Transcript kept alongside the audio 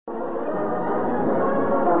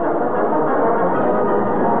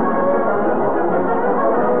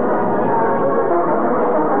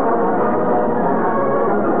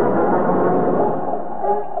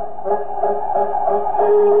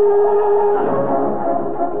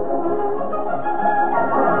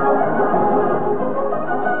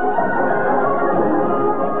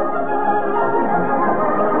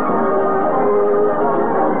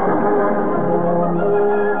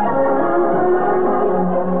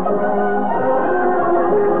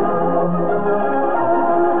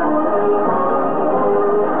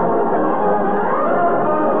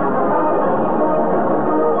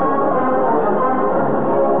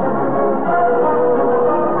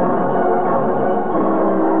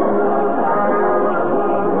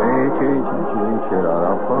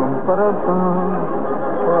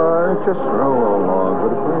just roll all over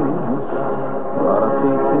the place. Lot of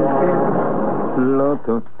taking care.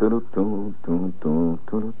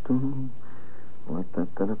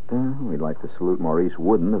 We'd like to salute Maurice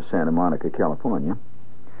Wooden of Santa Monica, California.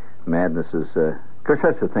 Madness is, of course,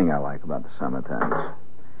 that's the thing I like about the summertime.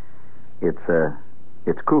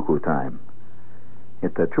 It's cuckoo time.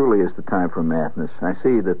 It truly is the time for madness. I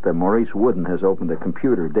see that Maurice Wooden has opened a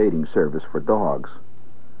computer dating service for dogs.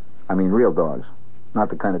 I mean, real dogs. Not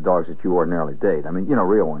the kind of dogs that you ordinarily date. I mean,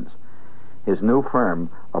 real ones. His new firm,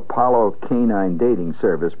 Apollo Canine Dating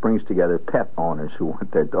Service, brings together pet owners who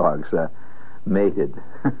want their dogs mated.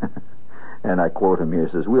 And I quote him here,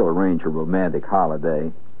 says, "We'll arrange a romantic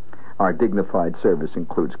holiday. Our dignified service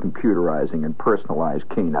includes computerizing and personalized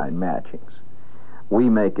canine matchings. We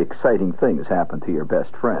make exciting things happen to your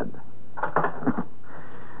best friend."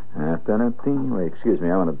 Wait, excuse me,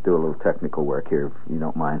 I want to do a little technical work here, if you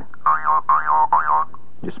don't mind.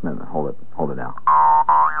 Just a minute, hold it now.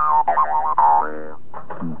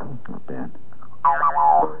 Not bad.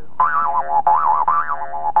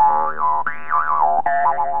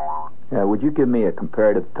 Yeah, would you give me a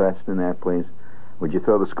comparative test in that, please? Would you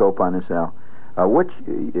throw the scope on this, Al? Which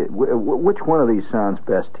one of these sounds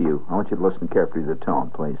best to you? I want you to listen carefully to the tone,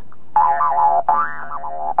 please.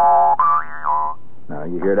 Now,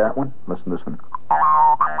 you hear that one? Listen to this one.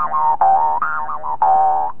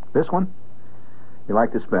 This one? You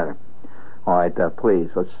like this better? All right, please,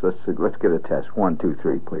 let's give it a test. 1, 2,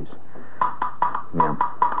 3, please. Yeah.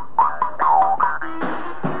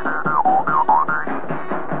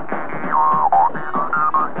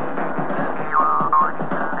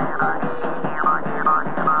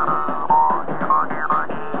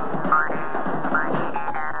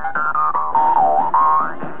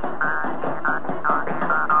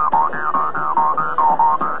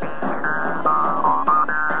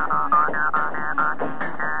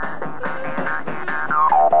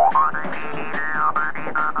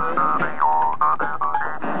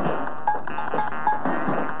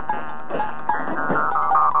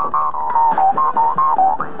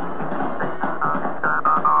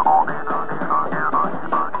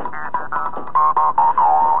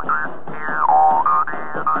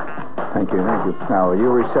 Thank you. Now, will you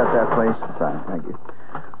reset that, please? Fine, thank you.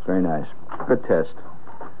 Very nice. Good test.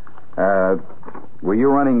 Were you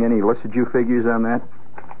running any Lissajous figures on that?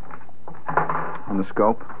 On the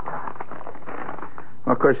scope?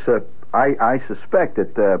 Well, of course, I suspect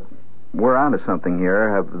that we're onto something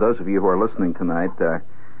here. Those of you who are listening tonight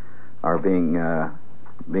are being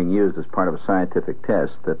used as part of a scientific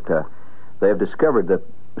test that they have discovered that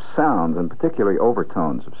sounds, and particularly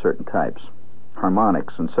overtones of certain types,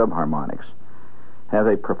 harmonics and subharmonics, have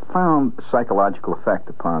a profound psychological effect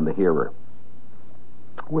upon the hearer,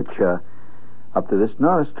 which up to this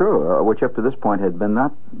point had been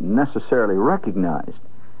not necessarily recognized.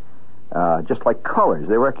 Just like colors,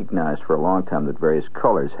 they recognized for a long time that various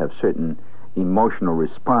colors have certain emotional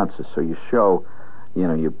responses. So you show,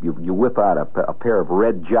 you whip out a pair of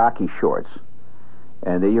red jockey shorts,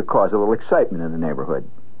 and you cause a little excitement in the neighborhood.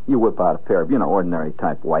 You whip out a pair of, ordinary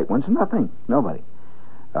type white ones, nobody.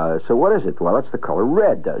 So what is it? Well, it's the color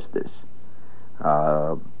red does this.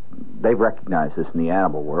 They've recognized this in the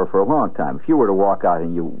animal world for a long time. If you were to walk out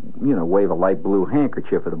and you wave a light blue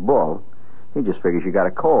handkerchief at a bull, he just figures you got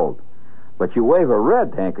a cold. But you wave a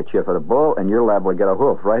red handkerchief at a bull, and you're liable to get a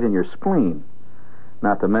hoof right in your spleen.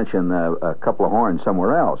 Not to mention a couple of horns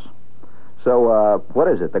somewhere else. So what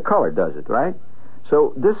is it? The color does it, right?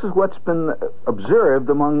 So this is what's been observed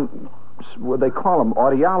among what they call them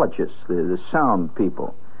audiologists, the sound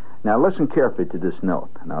people. Now listen carefully to this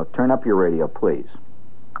note. Now turn up your radio, please.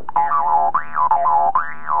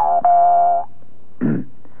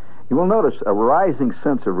 You will notice a rising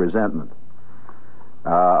sense of resentment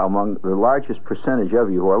among the largest percentage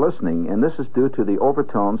of you who are listening, and this is due to the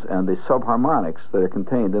overtones and the subharmonics that are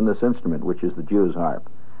contained in this instrument, which is the Jew's harp.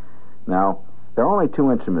 Now, there are only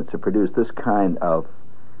two instruments that produce this kind of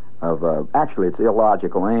actually, it's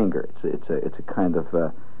illogical anger. It's a kind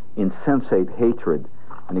of insensate hatred.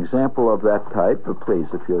 An example of that type, please,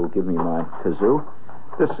 if you'll give me my kazoo.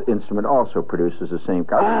 This instrument also produces the same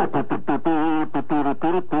kind.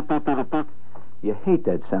 You hate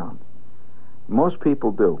that sound. Most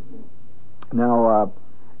people do. Now,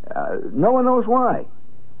 no one knows why.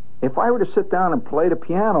 If I were to sit down and play the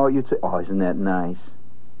piano, you'd say, "Oh, isn't that nice?"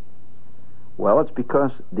 Well, it's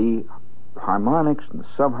because the harmonics and the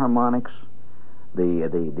subharmonics,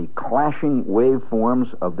 the clashing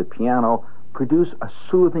waveforms of the piano produce a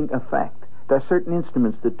soothing effect. There are certain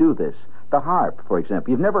instruments that do this. The harp, for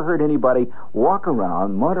example. You've never heard anybody walk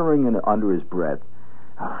around muttering under his breath,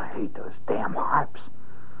 I hate those damn harps.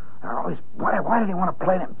 They're always... Why do they want to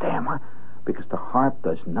play them damn harps? Because the harp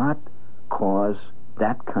does not cause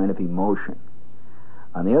that kind of emotion.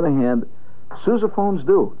 On the other hand, sousaphones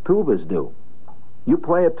do. Tubas do. You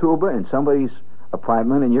play a tuba in somebody's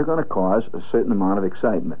apartment and you're going to cause a certain amount of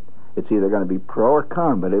excitement. It's either going to be pro or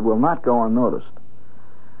con, but it will not go unnoticed.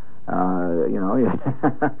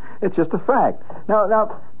 It's just a fact.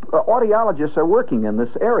 Now, audiologists are working in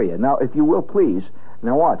this area. Now, if you will, please,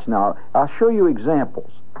 now watch. Now, I'll show you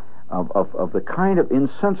examples of the kind of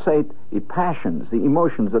insensate passions, the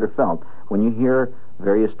emotions that are felt when you hear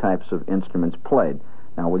various types of instruments played.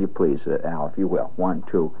 Now, will you please, Al, if you will. 1,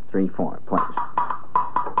 2, 3, 4, please.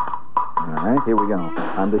 All right, here we go.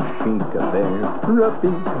 On the cheek of their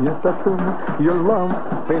ruby, yes, that's true. Your love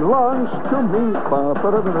belongs to me.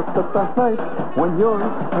 When you're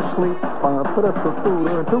asleep,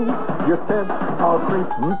 your head all creep.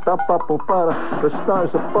 The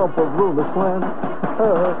stars above will rule this land.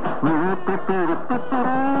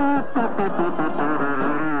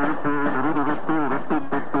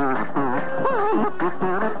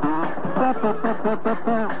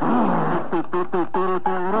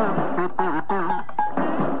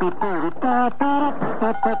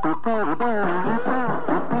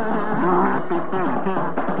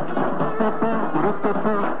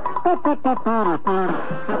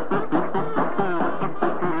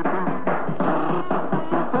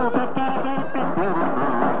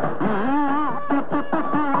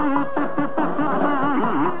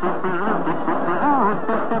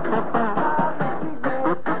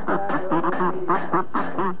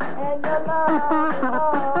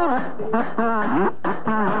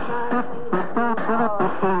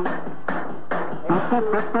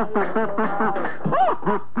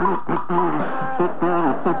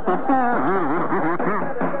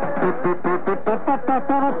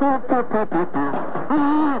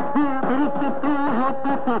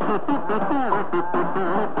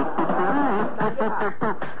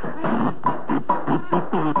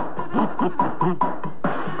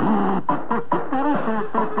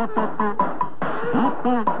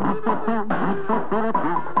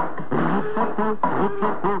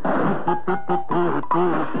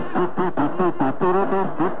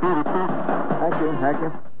 Thank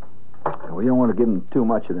you. We don't want to give them too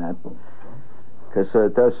much of that, because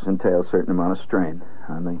it does entail a certain amount of strain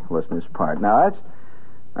on the listener's part. Now,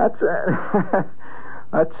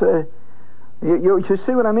 you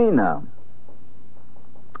see what I mean now?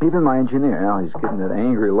 Even my engineer, now he's getting that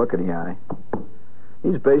angry look in the eye.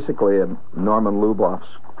 He's basically a Norman Luboff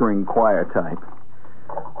string choir type.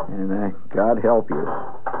 And God help you.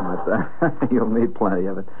 But, you'll need plenty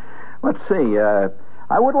of it. Let's see.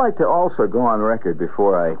 I would like to also go on record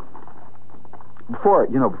before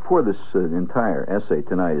this entire essay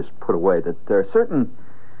tonight is put away, that there are certain...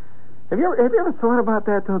 Have you ever thought about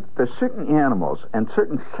that, though? There's certain animals and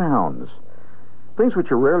certain sounds, things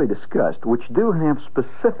which are rarely discussed, which do have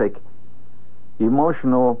specific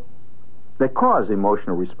emotional... They cause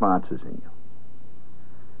emotional responses in you.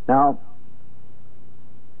 Now,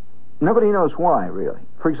 nobody knows why, really.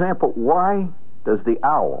 For example, why does the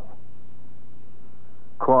owl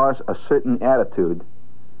cause a certain attitude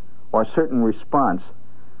or a certain response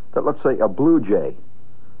that, let's say, a blue jay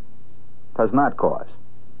does not cause?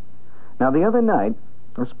 Now, the other night,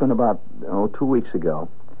 it's been about 2 weeks ago,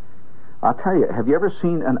 I'll tell you, have you ever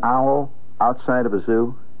seen an owl outside of a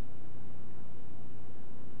zoo?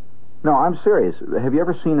 No, I'm serious. Have you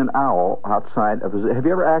ever seen an owl outside of a zoo? Have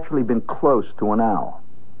you ever actually been close to an owl?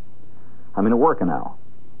 I mean, a working owl.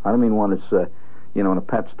 I don't mean one that's, in a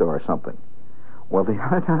pet store or something. Well, the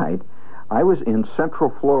other night, I was in Central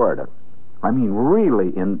Florida. I mean,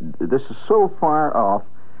 really, this is so far off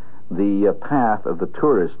the path of the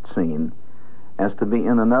tourist scene as to be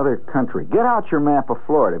in another country. Get out your map of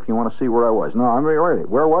Florida if you want to see where I was. No, I'm really.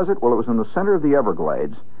 Where was it? Well, it was in the center of the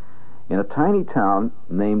Everglades, in a tiny town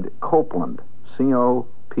named Copeland,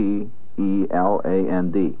 Copland,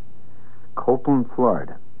 Copeland,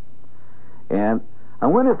 Florida. And I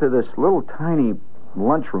went into this little tiny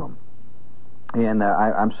lunchroom, and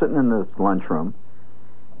I'm sitting in this lunchroom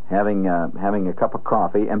having a cup of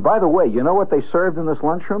coffee. And by the way, you know what they served in this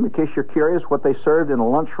lunchroom? In case you're curious, what they served in a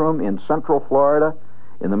lunchroom in Central Florida,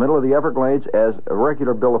 in the middle of the Everglades, as a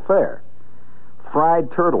regular bill of fare.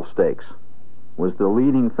 Fried turtle steaks was the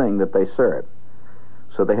leading thing that they served.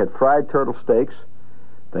 So they had fried turtle steaks,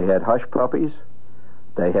 they had hush puppies,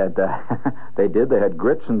 they had they had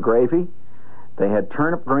grits and gravy, they had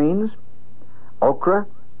turnip greens, okra.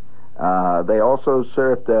 They also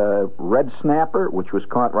served red snapper, which was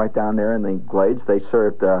caught right down there in the glades. They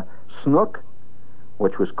served snook,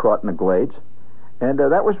 which was caught in the glades, And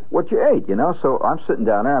that was what you ate, you know. So I'm sitting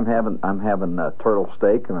down there. I'm having turtle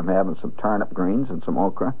steak, and I'm having some turnip greens and some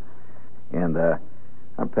okra, and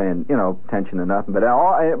I'm paying, you know, attention to nothing. But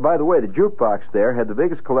by the way, the jukebox there had the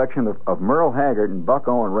biggest collection of Merle Haggard and Buck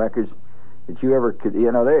Owens records that you ever could,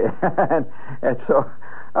 you know. And so,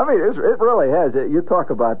 I mean, it really has. You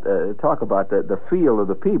talk about the feel of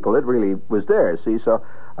the people. It really was there. See, so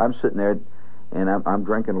I'm sitting there, and I'm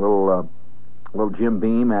drinking a little Jim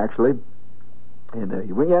Beam actually. And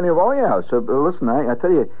so listen, I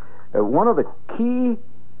tell you, one of the key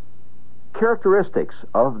characteristics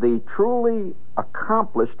of the truly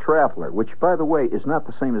accomplished traveler, which, by the way, is not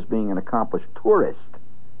the same as being an accomplished tourist.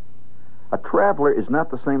 A traveler is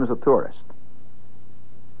not the same as a tourist.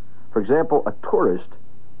 For example, a tourist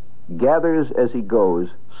gathers as he goes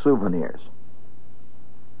souvenirs.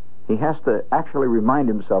 He has to actually remind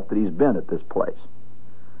himself that he's been at this place.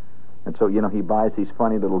 And so, you know, he buys these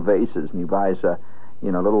funny little vases, and he buys,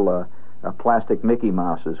 little plastic Mickey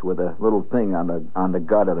Mouses with a little thing on the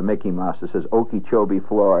gut of the Mickey Mouse that says Okeechobee,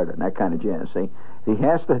 Florida, and that kind of jazz. See, he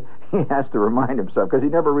has to remind himself because he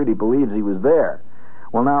never really believes he was there.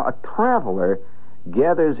 Well, now a traveler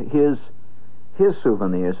gathers his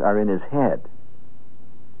souvenirs are in his head.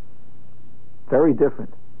 Very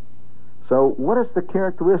different. So, what is the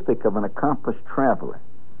characteristic of an accomplished traveler?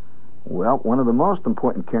 Well, one of the most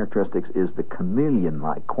important characteristics is the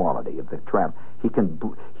chameleon-like quality of the traveler.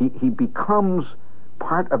 He becomes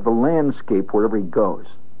part of the landscape wherever he goes.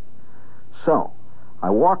 So, I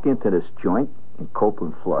walk into this joint in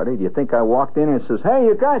Copeland, Florida. Do you think I walked in and says, "Hey,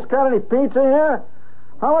 you guys got any pizza here?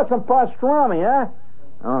 How about some pastrami, huh?"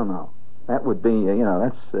 Oh no, that would be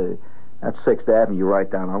that's 6th Avenue right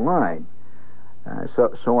down the line.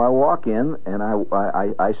 So I walk in, and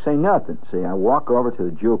I say nothing. See, I walk over to the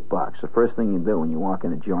jukebox. The first thing you do when you walk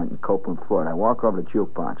in a joint in Copeland, Florida, I walk over to the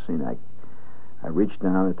jukebox, and I reach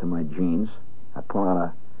down into my jeans. I pull out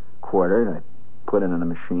a quarter, and I put it in a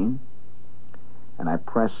machine, and I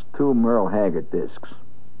press 2 Merle Haggard discs.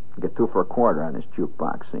 I get 2 for a quarter on this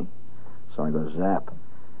jukebox, see? So I go zap,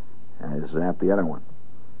 and I zap the other one.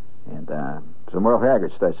 And so Merle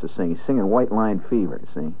Haggard starts to sing. He's singing White Line Fever,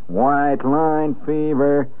 see? White Line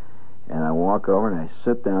Fever. And I walk over and I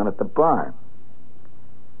sit down at the bar.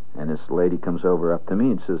 And this lady comes over up to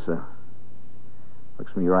me and says,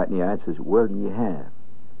 looks me right in the eye and says, "What do you have?"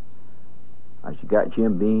 I said, "Got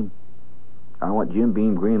Jim Beam. I want Jim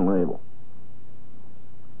Beam Green Label."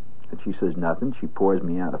 And she says nothing. She pours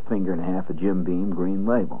me out a finger and a half of Jim Beam Green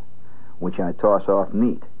Label, which I toss off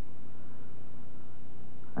neat.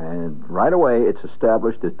 And right away, it's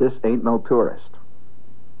established that this ain't no tourist.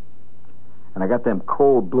 And I got them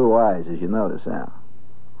cold blue eyes, as you notice now.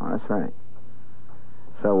 Oh, that's right.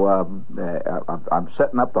 So I'm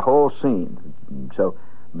setting up the whole scene. So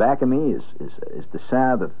back of me is the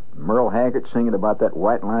sound of Merle Haggard singing about that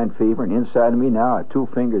White Line Fever, and inside of me now are 2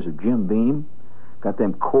 fingers of Jim Beam. Got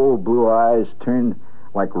them cold blue eyes turned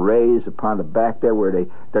like rays upon the back there where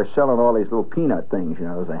they're selling all these little peanut things, you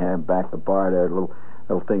know, as they have back at the bar there, little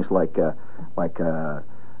things like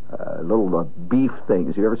little beef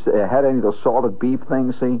things. You ever had any of those salted beef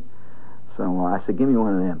things, see? So I said, "Give me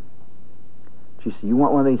one of them." She said, "You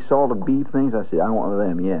want one of these salted beef things?" I said, "I want one of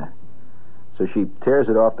them, yeah." So she tears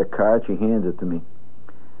it off the card. She hands it to me.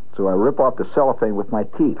 So I rip off the cellophane with my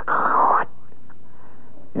teeth. Yeah,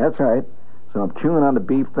 that's right. So I'm chewing on the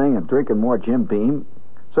beef thing. I'm drinking more Jim Beam.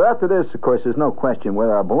 So after this, of course, there's no question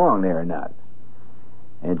whether I belong there or not.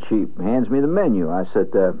 And she hands me the menu. I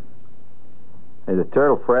said, "Is the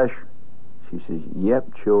turtle fresh?" She says,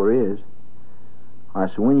 "Yep, sure is." I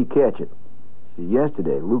said, "When you catch it?" She said,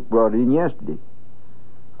 "Yesterday. Luke brought it in yesterday."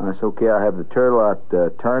 I said, "Okay, I'll have the turtle out,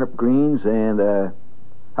 turnip greens, and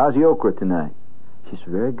how's the okra tonight?" She said,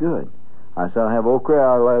 "Very good." I said, "I'll have okra.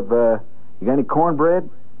 I'll have, you got any cornbread?"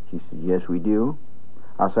 She said, "Yes, we do."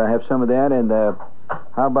 I said, "I'll have some of that, and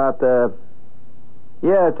how about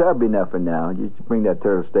yeah, that'll be enough for now. Just bring that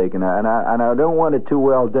turtle steak, and I don't want it too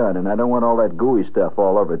well done, and I don't want all that gooey stuff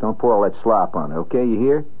all over it. Don't pour all that slop on it, okay? You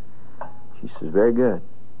hear?" She says, "Very good."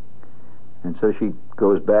 And so she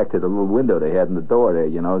goes back to the little window they had in the door there,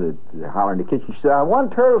 you know, they're hollering in the kitchen. She said, "I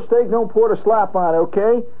want turtle steak, don't pour the slop on it,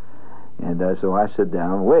 okay?" And so I sit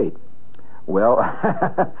down and wait. Well,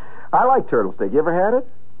 I like turtle steak. You ever had it?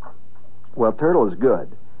 Well, turtle is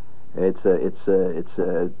good. It's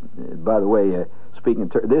by the way, speaking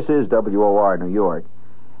of this is WOR New York,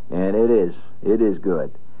 and it is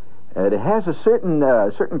good. It has a certain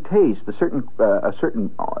taste, a certain.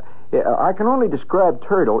 I can only describe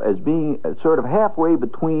turtle as being sort of halfway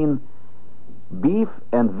between beef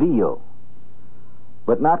and veal,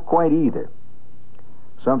 but not quite either.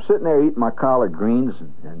 So I'm sitting there eating my collard greens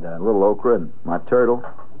and a little okra and my turtle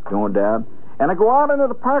going down. And I go out into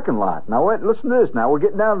the parking lot. Now, wait, listen to this. Now, we're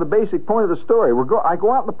getting down to the basic point of the story. I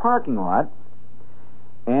go out in the parking lot,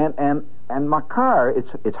 and my car,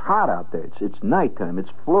 it's hot out there. It's nighttime.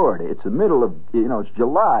 It's Florida. It's the middle of, it's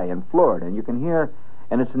July in Florida. And you can hear,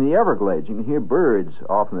 and it's in the Everglades, you can hear birds,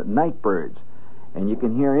 often at night birds. And you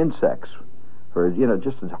can hear insects. For,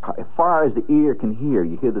 just as far as the ear can hear,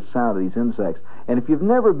 you hear the sound of these insects. And if you've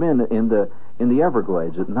never been in the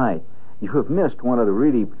Everglades at night, you have missed one of the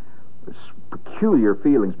really peculiar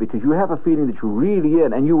feelings, because you have a feeling that you're really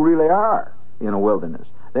in, and you really are in a wilderness.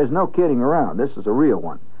 There's no kidding around. This is a real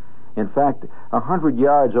one. In fact, 100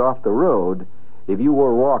 yards off the road, if you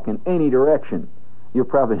were walking any direction, you'll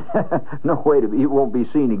probably you won't be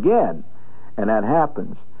seen again. And that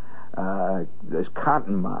happens. There's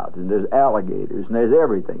cottonmouths and there's alligators and there's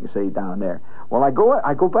everything, say, down there. Well, I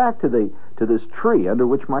go back to this tree under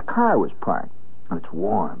which my car was parked, and it's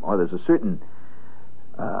warm. Or there's a certain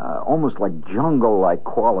almost like jungle-like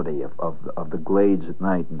quality of the glades at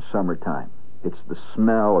night in summertime. It's the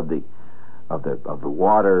smell of the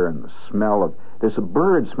water and the smell of. There's a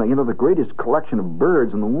bird smell. The greatest collection of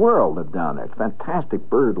birds in the world live down there. It's fantastic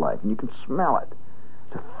bird life, and you can smell it.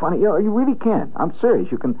 It's funny. You really can. I'm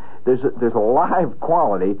serious. You can. There's a live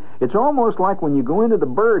quality. It's almost like when you go into the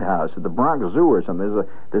birdhouse at the Bronx Zoo or something.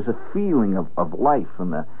 There's a feeling of life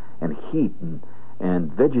and heat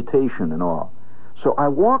and vegetation and all. So I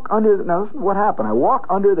walk under. Now listen to what happened. I walk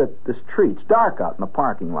under this tree. It's dark out in the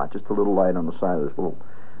parking lot. Just a little light on the side of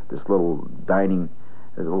this little dining,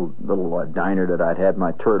 little diner that I'd had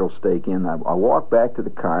my turtle steak in. I walk back to the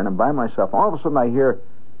car and I'm by myself. All of a sudden I hear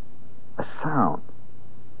a sound.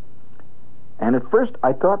 And at first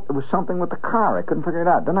I thought it was something with the car. I couldn't figure it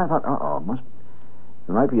out. Then I thought,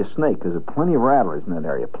 there might be a snake, because there are plenty of rattlers in that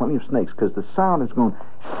area, plenty of snakes, because the sound is going.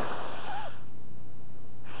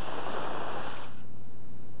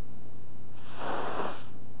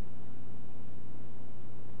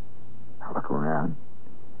 I look around.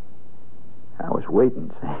 I was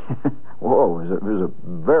waiting. Whoa, it was a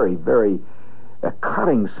very, very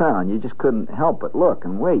cutting sound. You just couldn't help but look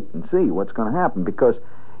and wait and see what's going to happen, because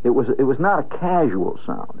it was not a casual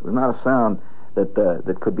sound. It was not a sound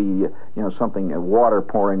that could be something, water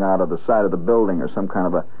pouring out of the side of the building or some kind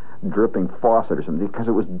of a dripping faucet or something, because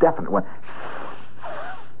it was definite. It went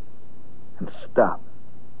and stopped,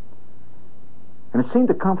 and it seemed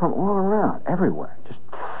to come from all around, everywhere. Just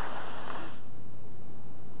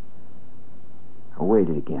I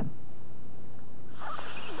waited again.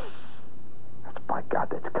 By God,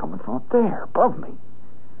 that's coming from up there above me.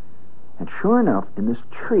 And sure enough, in this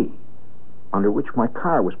tree under which my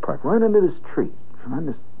car was parked, right under this tree, behind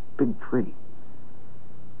this big tree,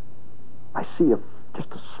 I see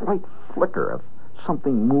just a slight flicker of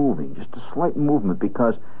something moving, just a slight movement,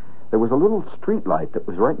 because there was a little street light that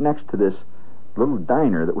was right next to this little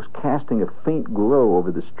diner that was casting a faint glow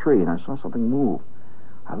over this tree, and I saw something move.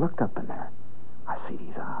 I looked up in there. I see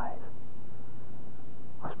these eyes.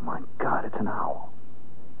 My God, it's an owl.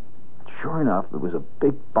 Sure enough, it was a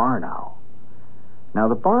big barn owl. Now,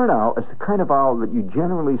 the barn owl is the kind of owl that you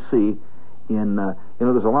generally see in,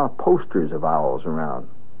 there's a lot of posters of owls around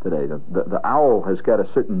today. The owl has got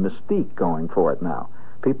a certain mystique going for it now.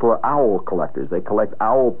 People are owl collectors. They collect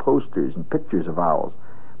owl posters and pictures of owls.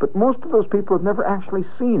 But most of those people have never actually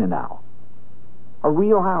seen an owl, a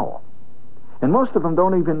real owl. And most of them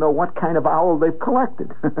don't even know what kind of owl they've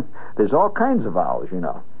collected. There's all kinds of owls,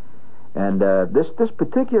 And this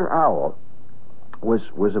particular owl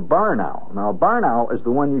was a barn owl. Now, a barn owl is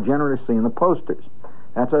the one you generally see in the posters.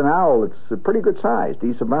 That's an owl that's pretty good sized.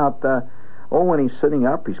 He's about, when he's sitting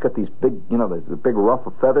up, he's got these big, the big ruff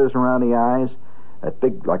of feathers around the eyes, that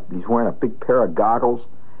big, like he's wearing a big pair of goggles,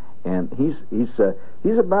 and he's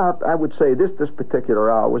about, I would say, this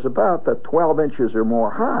particular owl was about 12 inches or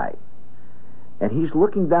more high, and he's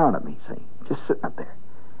looking down at me, see, just sitting up there.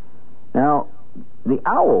 Now, the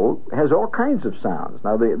owl has all kinds of sounds.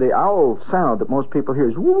 Now, the owl sound that most people hear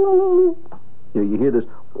is woo. You hear this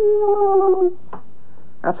woo.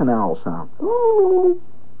 That's an owl sound. Woo.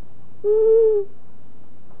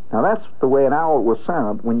 Now, that's the way an owl will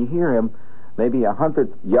sound when you hear him maybe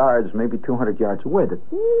 100 yards, maybe 200 yards away.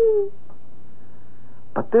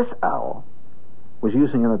 But this owl was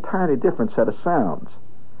using an entirely different set of sounds,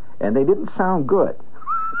 and they didn't sound good.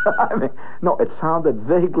 No, it sounded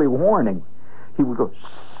vaguely warning. He would go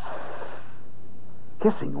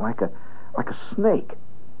hissing like a snake.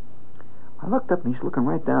 I looked up and he's looking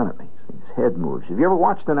right down at me. His head moves. Have you ever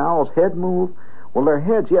watched an owl's head move? Well, their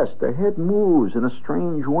head moves in a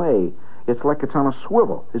strange way. It's like it's on a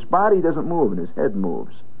swivel. His body doesn't move and his head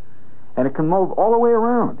moves. And it can move all the way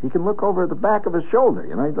around. He can look over the back of his shoulder,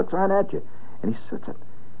 you know. He looks right at you. And he sits it.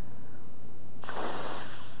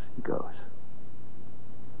 He goes.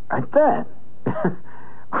 And then,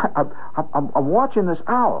 I'm watching this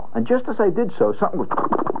owl. And just as I did so, something was...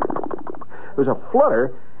 There was a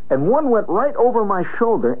flutter, and one went right over my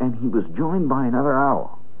shoulder, and he was joined by another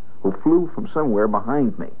owl who flew from somewhere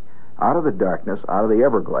behind me, out of the darkness, out of the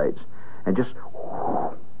Everglades, and just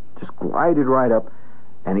glided right up,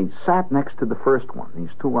 and he sat next to the first one,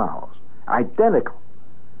 these two owls, identical,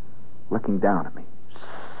 looking down at me.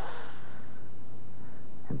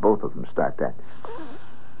 And both of them start that.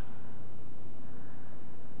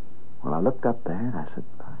 Well, I looked up there, and I said,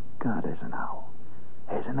 "My God, there's an owl.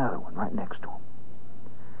 There's another one right next to him."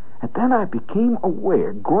 And then I became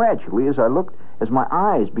aware, gradually, as my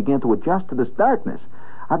eyes began to adjust to this darkness,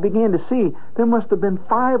 I began to see there must have been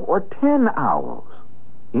 5 or 10 owls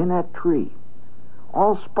in that tree,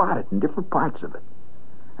 all spotted in different parts of it,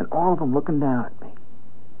 and all of them looking down at me.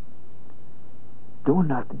 Doing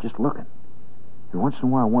nothing, just looking. And once in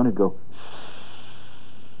a while, one would go, "Shh."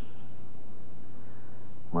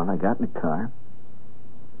 Well, I got in the car.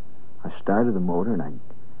 I started the motor, and I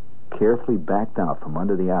carefully backed out from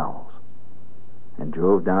under the owls and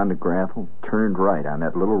drove down to Gravel, turned right on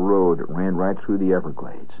that little road that ran right through the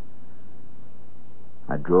Everglades.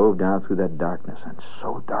 I drove down through that darkness, and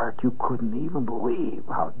so dark you couldn't even believe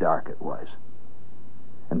how dark it was.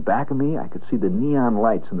 And back of me, I could see the neon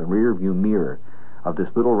lights in the rear-view mirror of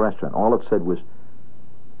this little restaurant. All it said was,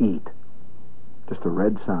 "Eat." Just a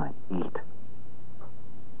red sign, "Eat."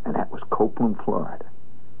 And that was Copeland, Florida.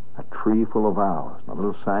 A tree full of owls, and a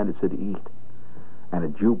little sign that said "Eat," and a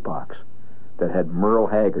jukebox that had Merle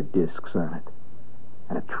Haggard discs on it,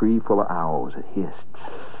 and a tree full of owls that hissed.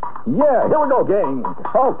 Yeah, here we go, gang.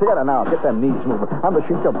 All together now. Get them knees moving. On the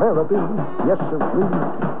sheet of therapy. Yes, sir.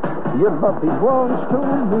 Your love belongs to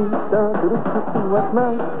me. Down to the cuckoo at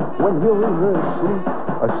night when you're asleep.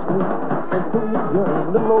 And to your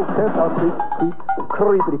little old tent, I'll creep.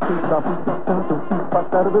 Creepity creep. I'll creep.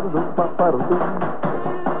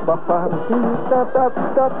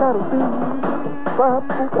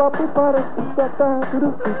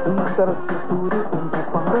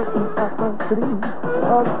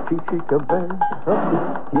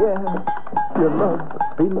 Yeah, your love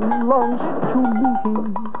belongs to me.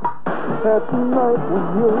 At night when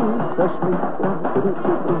you're asleep,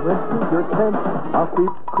 into your tent, I'll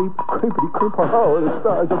creepity creep. Oh, the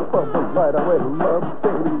stars above the light, I will love,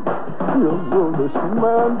 baby. You'll know this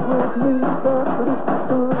man with me.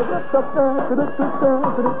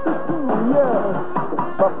 Yeah.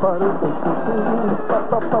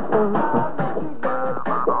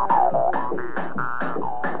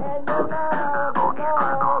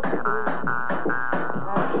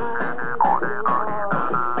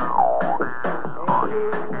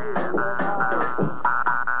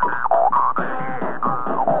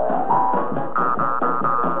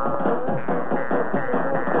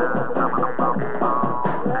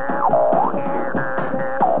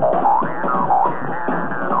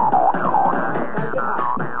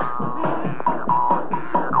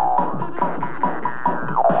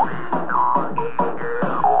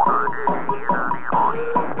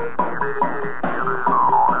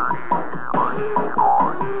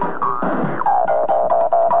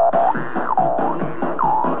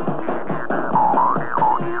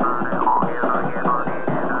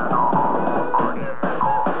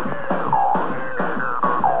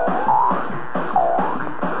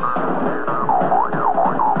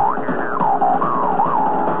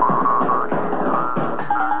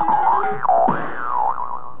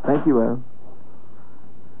 Thank you, Al.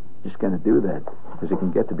 Just going to do that because it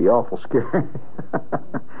can get to be awful scary.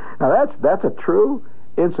 Now that's a true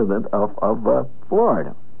incident of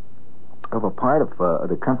Florida, of a part of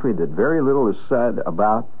the country that very little is said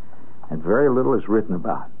about and very little is written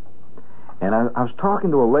about. And I was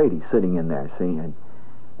talking to a lady sitting in there, see, and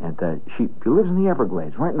she lives in the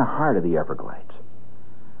Everglades, right in the heart of the Everglades.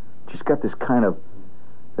 She's got this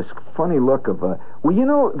funny look of well, you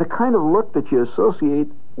know, the kind of look that you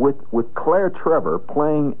associate with Claire Trevor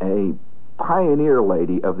playing a pioneer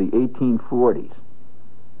lady of the 1840s.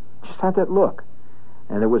 Just had that look.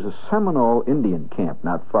 And there was a Seminole Indian camp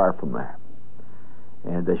not far from there.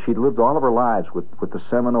 And she'd lived all of her lives with the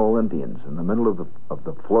Seminole Indians in the middle of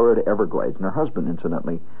the Florida Everglades. And her husband,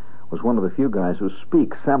 incidentally, was one of the few guys who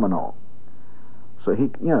speak Seminole. So he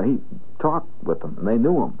talked with them, and they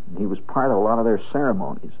knew him. He was part of a lot of their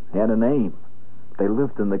ceremonies. He had a name. They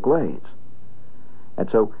lived in the glades. And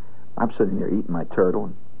so I'm sitting there eating my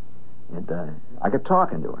turtle, and I got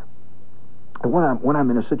talking to her. when I'm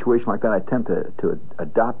in a situation like that, I tend to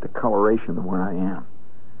adopt the coloration of where I am.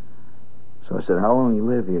 So I said, how long you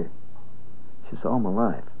live here? She said, all my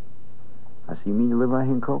life. I said, you mean you live right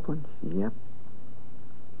here in Copeland? She said, yep.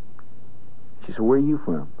 She said, where are you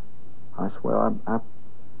from? I said, well, I'm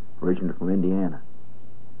originally from Indiana.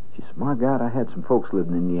 She said, my God, I had some folks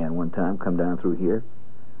living in Indiana one time, come down through here,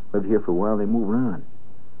 lived here for a while, they moved on.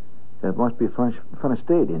 That must be a fun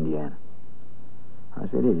state, Indiana. I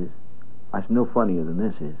said, it is. I said, no funnier than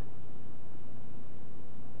this is.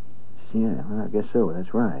 She said, yeah, well, I guess so,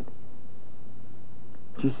 that's right.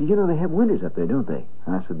 She said, you know, they have winters up there, don't they?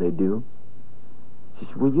 I said, they do. She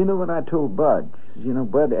said, well, you know what I told Bud? She said, you know,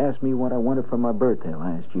 Bud asked me what I wanted for my birthday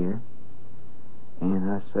last year.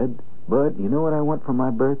 And I said, Bud, you know what I want for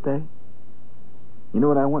my birthday? You know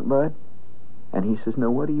what I want, Bud? And he says,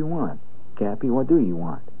 no, what do you want? Cappy, what do you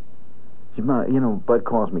want? She said, you know, Bud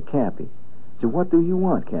calls me Cappy. She said, what do you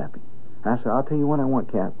want, Cappy? I said, I'll tell you what I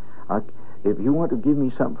want, Cap. If you want to give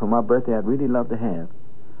me something for my birthday I'd really love to have,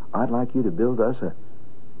 I'd like you to build us a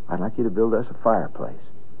fireplace.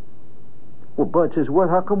 Well, Bud says, well,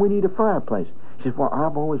 how come we need a fireplace? She says, well,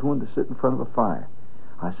 I've always wanted to sit in front of a fire.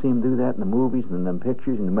 I see them do that in the movies and in them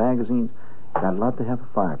pictures and the magazines. And I'd love to have a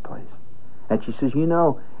fireplace. And she says, you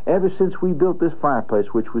know, ever since we built this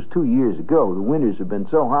fireplace, which was 2 years ago, the winters have been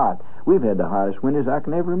so hot. We've had the hottest winters I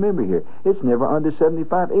can ever remember here. It's never under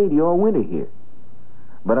 75, 80 all winter here.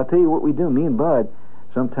 But I'll tell you what we do, me and Bud,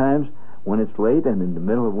 sometimes when it's late and in the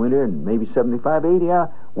middle of winter and maybe 75, 80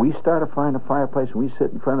 out, we start to find a fireplace and we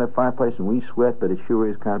sit in front of that fireplace and we sweat, but it sure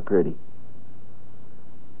is kind of pretty.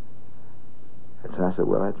 And so I said,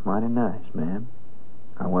 well, that's mighty nice, man.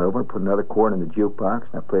 I went over and put another quart in the jukebox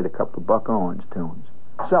and I played a couple of Buck Owens tunes.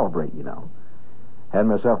 Celebrate, you know. Had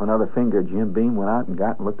myself another finger, Jim Beam, went out and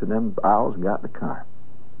looked at them owls and got in the car.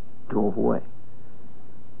 Drove away.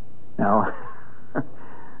 Now, I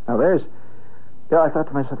thought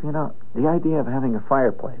to myself, you know, the idea of having a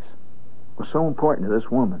fireplace was so important to this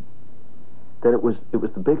woman that it was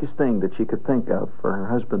the biggest thing that she could think of for her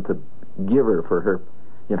husband to give her for her,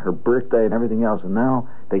 you know, her birthday and everything else. And now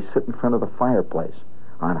they sit in front of the fireplace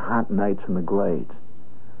on hot nights in the glades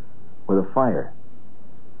with a fire.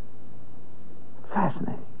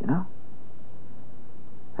 Fascinating, you know.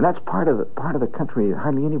 And that's part of the country that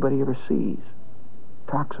hardly anybody ever sees,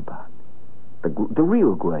 talks about the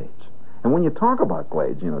real glades. And when you talk about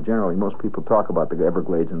glades, you know, generally most people talk about the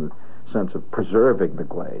Everglades in the sense of preserving the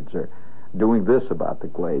glades or doing this about the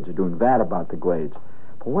glades or doing that about the glades.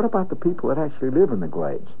 But what about the people that actually live in the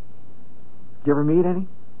glades? Did you ever meet any?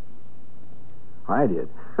 I did.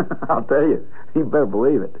 I'll tell you. You better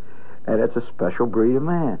believe it. And it's a special breed of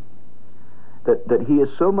man. That he is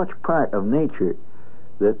so much part of nature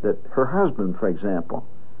that her husband, for example,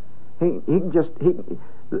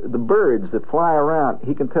 the birds that fly around,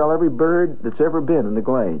 he can tell every bird that's ever been in the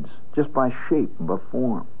glades just by shape and by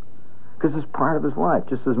form. Because it's part of his life,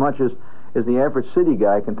 just as much as the average city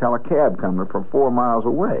guy can tell a cab coming from 4 miles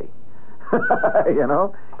away. You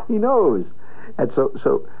know, he knows. And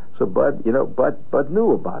so Bud, you know, Bud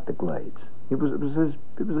knew about the glades. It was his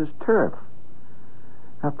turf.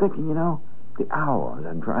 I'm thinking, you know, the owl, as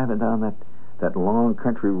I'm driving down that long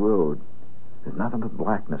country road, there's nothing but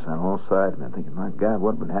blackness on all sides. And I'm thinking, my God,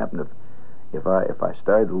 what would happen if I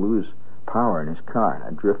started to lose power in this car and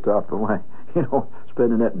I drift off the line, you know,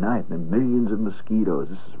 spending that night and millions of mosquitoes.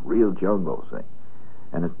 This is real jungle, see,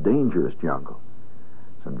 and it's dangerous jungle.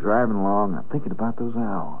 So I'm driving along and I'm thinking about those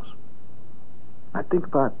owls. I think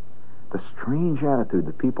about the strange attitude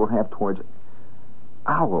that people have towards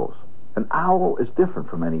owls. An owl is different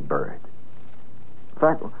from any bird. In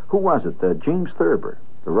fact, who was it? James Thurber,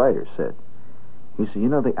 the writer, said. He said, you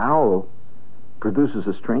know, the owl produces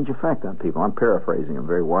a strange effect on people. I'm paraphrasing him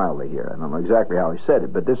very wildly here. I don't know exactly how he said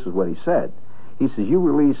it, but this is what he said. He says, you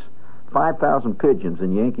release 5,000 pigeons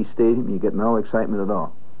in Yankee Stadium, you get no excitement at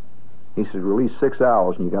all. He says, release 6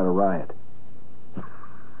 owls and you got a riot.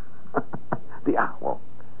 The owl.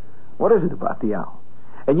 What is it about the owl?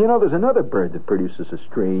 And you know, there's another bird that produces a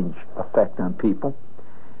strange effect on people.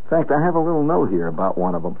 In fact, I have a little note here about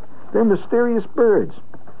one of them. They're mysterious birds.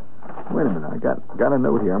 Wait a minute, I got a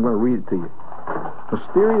note here. I'm going to read it to you.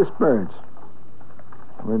 Mysterious birds.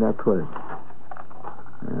 Where did I put it?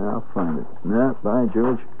 I'll find it. No, by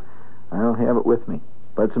George, I don't have it with me.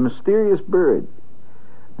 But it's a mysterious bird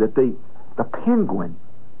that the penguin.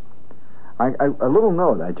 A little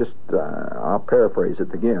note. I'll paraphrase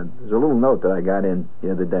it again. There's a little note that I got in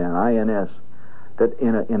the other day on INS that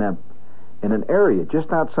in an area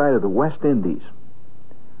just outside of the West Indies,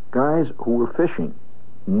 guys who were fishing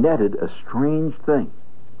netted a strange thing.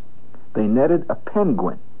 They netted a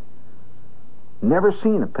penguin Never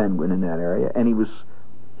seen a penguin in that area, and he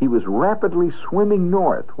was rapidly swimming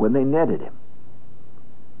north when they netted him.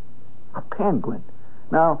 A penguin.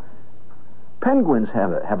 Now, penguins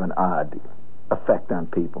have an odd effect on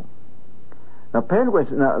people. Now, penguins,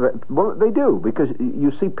 well, they do, because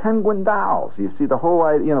you see penguin dolls. You see the whole,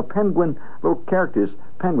 penguin, little characters,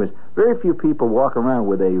 penguins. Very few people walk around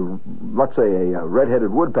with let's say, a red-headed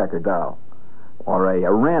woodpecker doll, or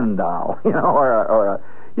a wren doll,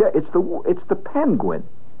 it's the penguin.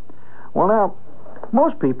 Well, now,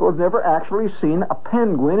 most people have never actually seen a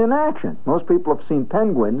penguin in action. Most people have seen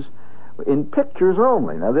penguins in pictures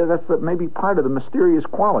only. Now, that's maybe part of the mysterious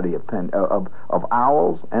quality of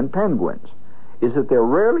owls and penguins, is that they're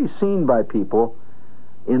rarely seen by people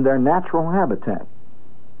in their natural habitat.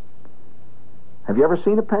 Have you ever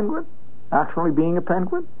seen a penguin actually being a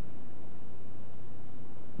penguin?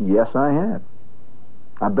 Yes, I have.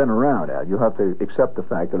 I've been around, Al. You'll have to accept the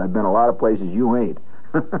fact that I've been a lot of places you ain't.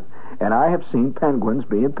 And I have seen penguins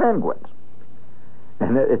being penguins.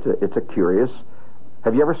 And it's a curious...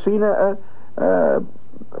 Have you ever seen a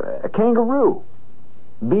kangaroo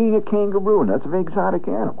being a kangaroo? And that's a very exotic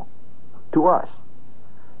animal to us.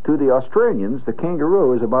 To the Australians, the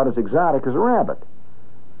kangaroo is about as exotic as a rabbit.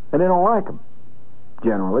 And they don't like them,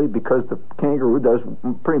 generally, because the kangaroo does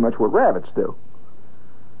pretty much what rabbits do.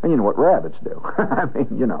 And you know what rabbits do. I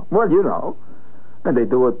mean, Well, you know. And they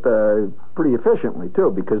do it pretty efficiently, too,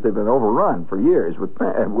 because they've been overrun for years with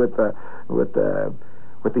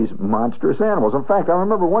these monstrous animals. In fact, I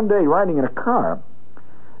remember one day riding in a car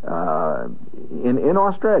in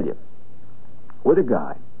Australia with a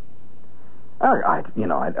guy.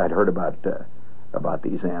 I'd heard about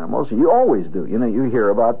these animals. You always do. You hear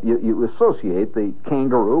about, you associate the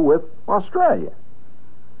kangaroo with Australia.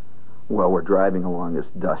 Well, we're driving along this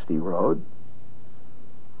dusty road.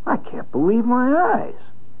 I can't believe my eyes.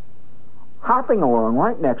 Hopping along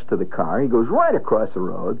right next to the car, he goes right across the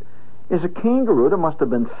road, is a kangaroo that must have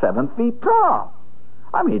been 7 feet tall.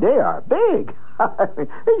 I mean, they are big.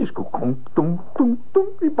 They just go, dum, dum, dum,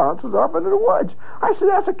 dum. He bounces off into the woods. I said,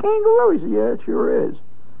 that's a kangaroo. He said, yeah, it sure is.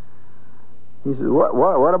 He said,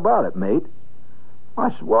 what about it, mate? I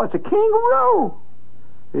said, well, it's a kangaroo.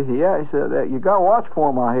 He said, yeah. He said, you got to watch for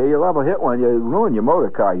them out here. You'll have a hit one. You'll ruin your motor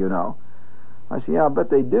car, I said, yeah, I bet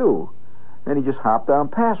they do. And he just hopped down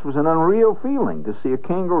past. It was an unreal feeling to see a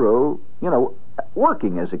kangaroo,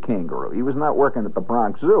 working as a kangaroo. He was not working at the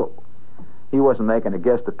Bronx Zoo. He wasn't making a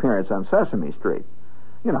guest appearance on Sesame Street.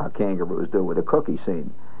 You know how kangaroos do with a cookie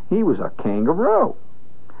scene. He was a kangaroo.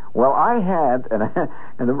 Well, I had,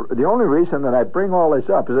 and the only reason that I bring all this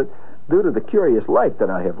up is that due to the curious life that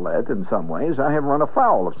I have led, in some ways, I have run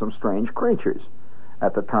afoul of some strange creatures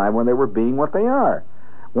at the time when they were being what they are.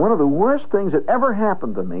 One of the worst things that ever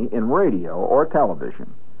happened to me in radio or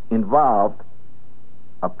television involved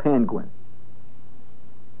a penguin.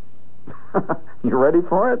 You ready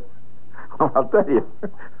for it? Well, I'll tell you.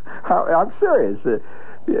 I'm serious.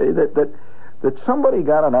 That somebody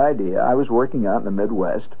got an idea. I was working out in the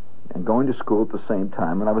Midwest and going to school at the same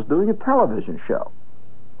time, and I was doing a television show,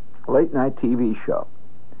 late-night TV show.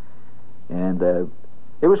 And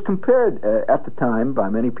it was compared at the time by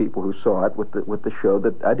many people who saw it with the show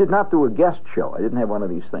that I did not do a guest show. I didn't have one of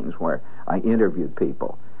these things where I interviewed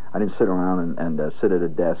people. I didn't sit around and sit at a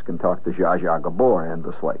desk and talk to Zsa Zsa Gabor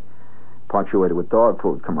endlessly, punctuated with dog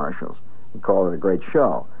food commercials, and call it a great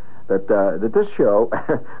show. That this show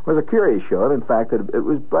was a curious show, and in fact, it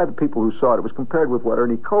was by the people who saw it. It was compared with what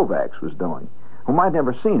Ernie Kovacs was doing, whom I'd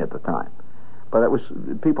never seen at the time. But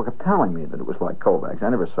people kept telling me that it was like Kovacs. I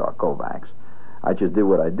never saw Kovacs. I just did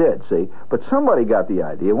what I did, see. But somebody got the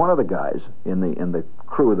idea. One of the guys in the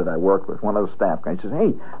crew that I worked with, one of the staff guys, says,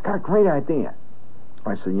 "Hey, got a great idea."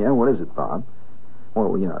 I said, "Yeah, what is it, Bob?"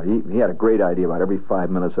 Well, he had a great idea about every 5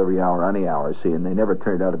 minutes, every hour, on the hour, see, and they never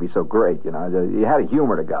turned out to be so great, He had a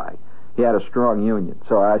humor, the guy. He had a strong union.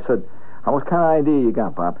 So I said, "What kind of idea you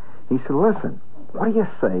got, Bob?" He said, "Listen, what do you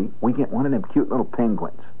say we get one of them cute little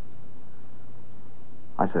penguins?"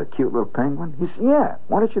 I said, "A cute little penguin?" He said, "Yeah.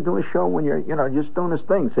 Why don't you do a show when you're, just doing this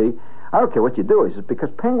thing, see? I don't care what you do." He said,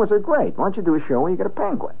 "Because penguins are great. Why don't you do a show when you get a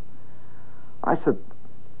penguin?" I said,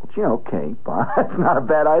 "Well, okay, Bob, that's not a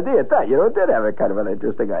bad idea at that. It did have a kind of an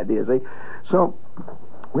interesting idea, see?" So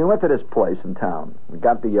we went to this place in town. We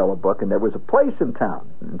got the Yellow Book, and there was a place in town,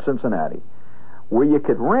 in Cincinnati, where you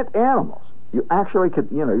could rent animals. You actually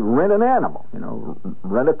could, rent an animal,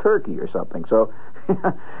 rent a turkey or something. So,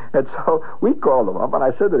 and so we called them up, and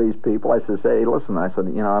I said to these people, I said, "Hey, listen," I said,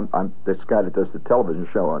 I'm this guy that does the television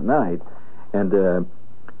show at night, and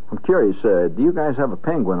I'm curious, do you guys have a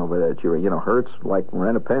penguin over there that you, Hertz, like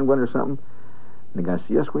rent a penguin or something? And the guy said,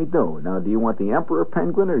 yes, we do. Now, do you want the emperor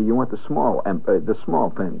penguin or do you want the small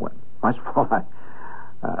penguin? I said, well,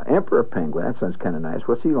 emperor penguin, that sounds kind of nice.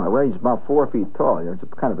 What's he like? Well, he's about 4 feet tall. It's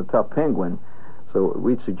kind of a tough penguin. So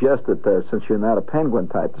we'd suggest that since you're not a penguin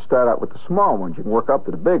type, to start out with the small ones. You can work up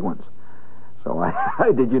to the big ones. So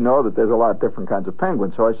did you know that there's a lot of different kinds of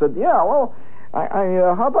penguins? So I said, yeah, well,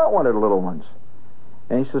 how about one of the little ones?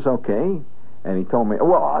 And he says, okay. And he told me,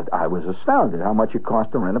 well, I was astounded how much it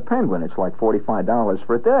cost to rent a penguin. It's like $45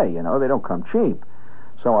 for a day, you know. They don't come cheap.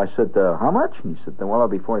 So I said, how much? And he said, well, it'll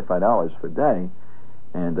be $45 for a day.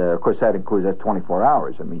 And, of course, that includes 24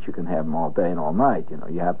 hours. That means you can have them all day and all night. You know,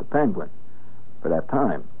 you have the penguin for that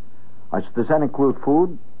time. I said, does that include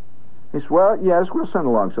food? He said, well, yes, we'll send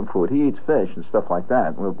along some food. He eats fish and stuff like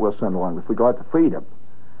that. We'll send along if we go out to feed him.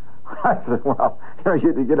 I said, well,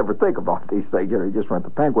 you never think about these things. You just rent the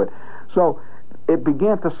penguin. So it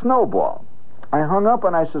began to snowball. I hung up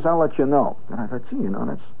and I says, I'll let you know. And I thought, gee,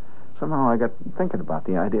 that's somehow I got thinking about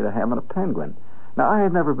the idea of having a penguin. Now, I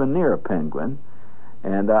had never been near a penguin,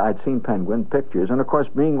 and I'd seen penguin pictures. And, of course,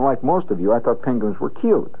 being like most of you, I thought penguins were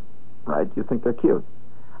cute, right? You think they're cute.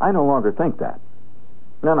 I no longer think that.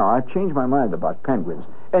 No, I've changed my mind about penguins.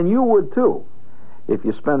 And you would, too, if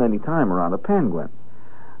you spend any time around a penguin.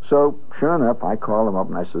 So, sure enough, I called him up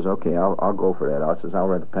and I says, okay, I'll go for that. I says, I'll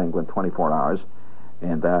rent a penguin 24 hours.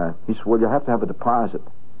 And he said, well, you'll have to have a deposit.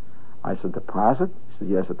 I said, deposit? He said,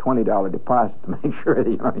 yes, a $20 deposit to make sure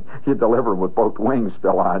that, you deliver with both wings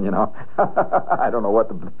still on, I don't know what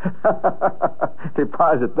the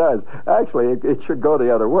deposit does. Actually, it should go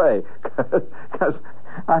the other way, because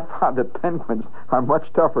I found that penguins are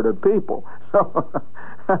much tougher than people. So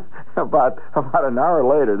about an hour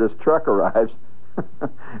later, this truck arrives.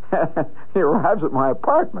 He arrives at my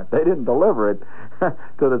apartment. They didn't deliver it to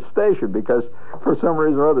the station because for some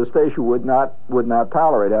reason or other the station would not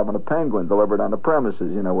tolerate having a penguin delivered on the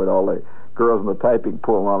premises, with all the girls in the typing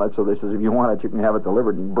pool and all that. So they says, if you want it, you can have it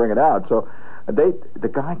delivered and bring it out. So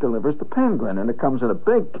the guy delivers the penguin, and it comes in a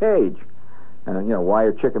big cage. And,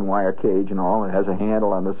 chicken wire cage and all. It has a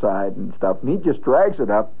handle on the side and stuff. And he just drags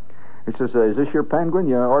it up. He says, is this your penguin?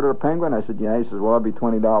 You ordered a penguin? I said, yeah. He says, well, it'll be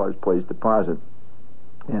 $20, please, deposit.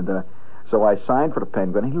 And so I signed for the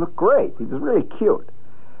penguin. He looked great. He was really cute.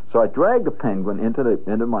 So I dragged the penguin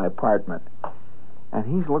into my apartment, and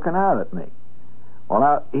he's looking out at me. Well,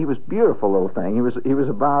 now, he was a beautiful little thing. He was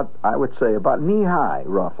about, I would say, about knee-high,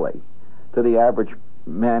 roughly, to the average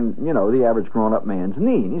man, the average grown-up man's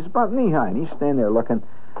knee. And he's about knee-high, and he's standing there looking.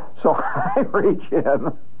 So I reach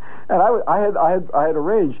in, and I had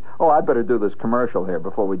arranged, I'd better do this commercial here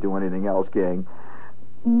before we do anything else, gang.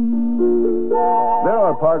 There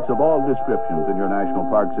are parks of all descriptions in your national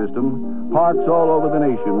park system. Parks all over the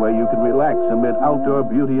nation where you can relax amid outdoor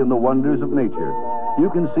beauty and the wonders of nature.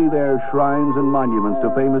 You can see there shrines and monuments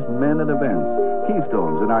to famous men and events,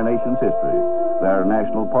 keystones in our nation's history. There are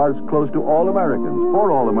national parks close to all Americans,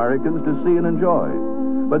 for all Americans to see and enjoy.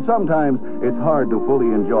 But sometimes it's hard to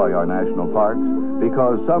fully enjoy our national parks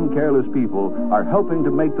because some careless people are helping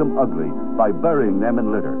to make them ugly by burying them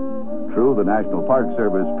in litter. True, the National Park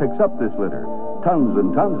Service picks up this litter, tons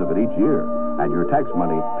and tons of it each year, and your tax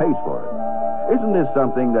money pays for it. Isn't this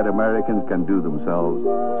something that Americans can do themselves?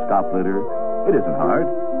 Stop litter? It isn't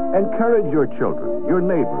hard. Encourage your children, your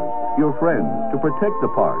neighbors, your friends to protect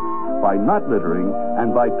the parks by not littering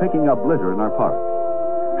and by picking up litter in our parks.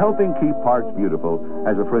 Helping keep parks beautiful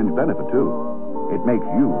has a fringe benefit, too. It makes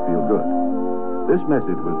you feel good. This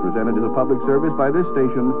message was presented as a public service by this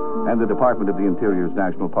station and the Department of the Interior's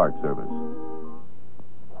National Park Service.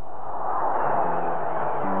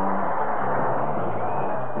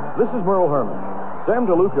 This is Merle Herman. Sam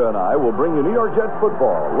DeLuca and I will bring you New York Jets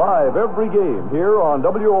football live every game here on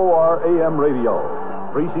WOR AM radio.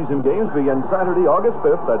 Preseason games begin Saturday, August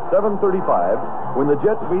 5th at 7:35 when the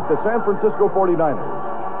Jets meet the San Francisco 49ers.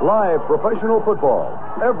 Live professional football.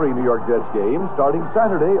 Every New York Jets game starting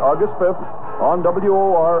Saturday, August 5th on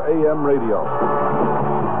WOR AM radio.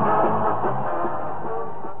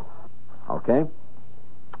 Okay.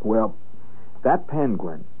 Well, that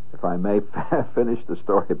penguin, if I may finish the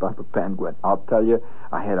story about the penguin, I'll tell you,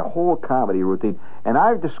 I had a whole comedy routine. And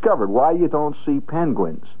I've discovered why you don't see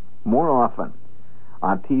penguins more often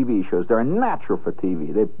on TV shows. They're natural for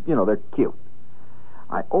TV. They're cute.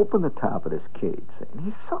 I opened the top of this cage, and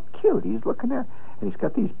he's so cute. He's looking there, and he's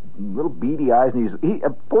got these little beady eyes, and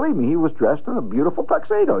believe me, he was dressed in a beautiful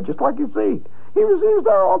tuxedo, just like you see. He was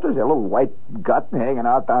there all dressed, a little white gut hanging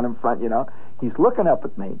out down in front, He's looking up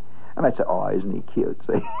at me, and I said, oh, isn't he cute?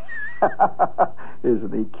 See?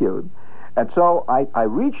 Isn't he cute? And so I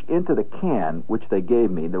reached into the can, which they gave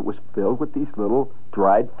me, that was filled with these little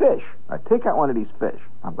dried fish. I take out one of these fish.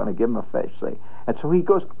 I'm going to give him a fish, see? And so he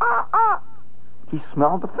goes, ah, ah. He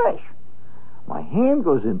smelled the fish. My hand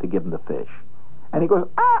goes in to give him the fish. And he goes,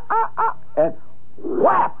 ah, ah, ah. And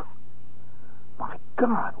whap! My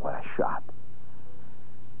God, what a shot.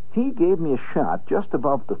 He gave me a shot just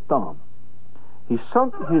above the thumb. He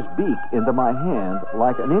sunk his beak into my hand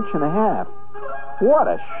like 1.5 inches. What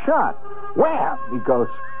a shot! Wham! He goes.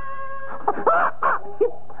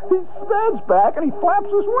 he stands back and he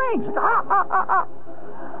flaps his wings. I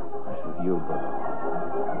said, you brother.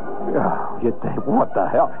 Oh, you think, what the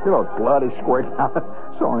hell? You know, blood is squirting out.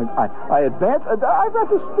 So I advance. I've got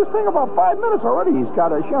this thing about 5 minutes already. He's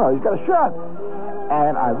got a shot.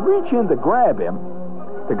 And I reach in to grab him.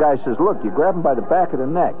 The guy says, look, you grab him by the back of the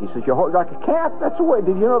neck. He says, you hold like a cat? That's the way.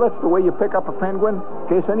 Did you know that's the way you pick up a penguin? In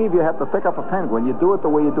case any of you have to pick up a penguin, you do it the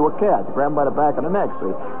way you do a cat. You grab him by the back of the neck,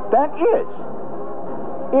 see? That is,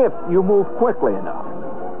 if you move quickly enough.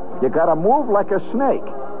 You got to move like a snake.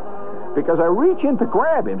 Because I reach in to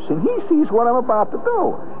grab him, and he sees what I'm about to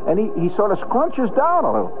do. And he sort of scrunches down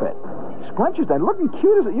a little bit. He scrunches down, looking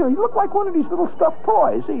cute as, you know, he looked like one of these little stuffed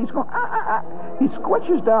toys. See, he's going, ah, ah, ah. He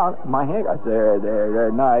squishes down. My hand goes,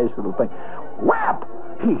 there, nice little thing. Whap!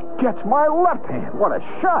 He gets my left hand. What a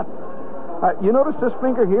shot. You notice this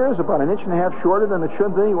finger here is about 1.5 inches shorter than it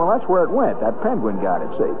should be? Well, that's where it went. That penguin got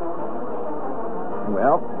it, see?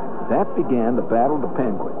 Well, that began the Battle of the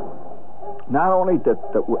Penguin. Not only do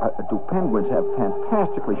penguins have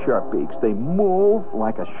fantastically sharp beaks, they move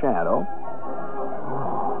like a shadow.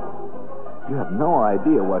 Oh, you have no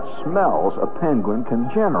idea what smells a penguin can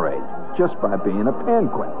generate just by being a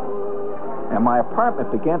penguin. And my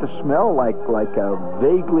apartment began to smell like a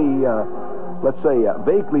vaguely,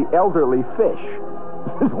 vaguely elderly fish.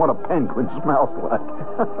 This is what a penguin smells like.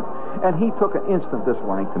 And he took an instant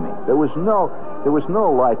dislike to me. There was no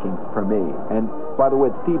liking for me. And by the way,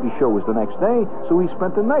 the TV show was the next day, so he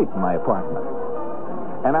spent the night in my apartment.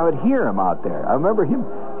 And I would hear him out there. I remember him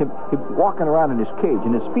walking around in his cage,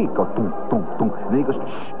 and his feet go thump, thump, thump. And he goes,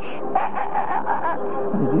 shh, shh,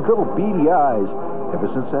 and these little beady eyes. Ever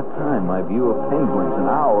since that time, my view of penguins and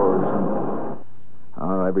owls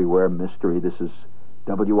and everywhere mystery. This is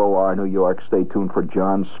WOR New York. Stay tuned for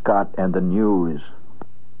John Scott and the news.